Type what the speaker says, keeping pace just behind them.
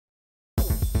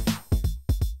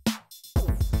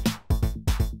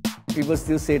people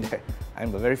still say that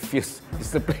I'm a very fierce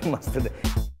discipline master.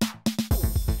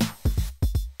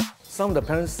 Some of the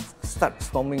parents start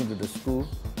storming into the school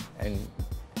and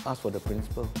ask for the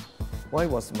principal. Why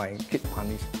was my kid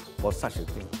punished for such a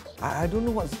thing? I don't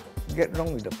know what's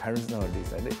wrong with the parents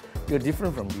nowadays. They're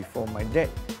different from before. My dad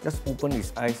just opened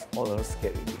his eyes, all of us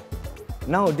scared already.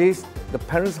 Nowadays, the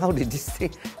parents, how they say,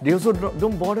 they also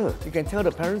don't bother. You can tell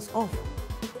the parents off.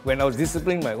 When I was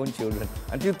disciplining my own children,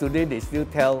 until today they still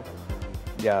tell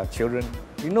their children,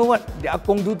 you know what the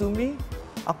Akong do to me?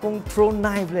 Akong throw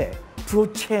knife there, throw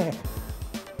chair.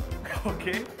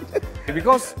 Okay.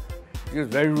 Because he was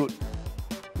very rude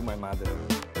to my mother.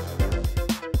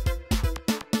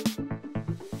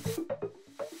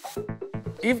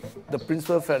 If the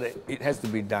principal felt that it has to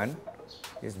be done,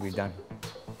 it has to be done.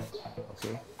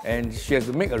 Okay? And she has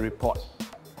to make a report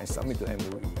and submit to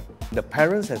MOE. The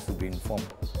parents have to be informed.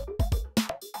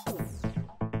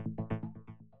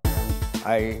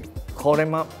 I call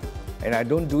them up, and I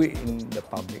don't do it in the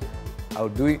public. I'll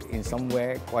do it in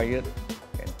somewhere quiet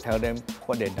and tell them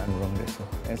what they've done wrong. That's all.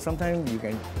 And sometimes you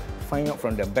can find out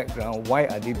from their background why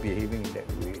are they behaving in that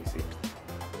way, you see.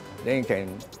 Then you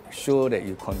can show that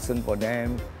you're concerned for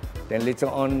them. Then later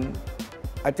on,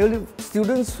 I tell you,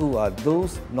 students who are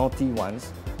those naughty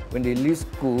ones, when they leave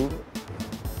school,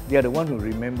 they are the ones who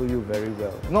remember you very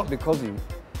well. Not because you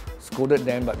scolded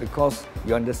them, but because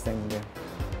you understand them.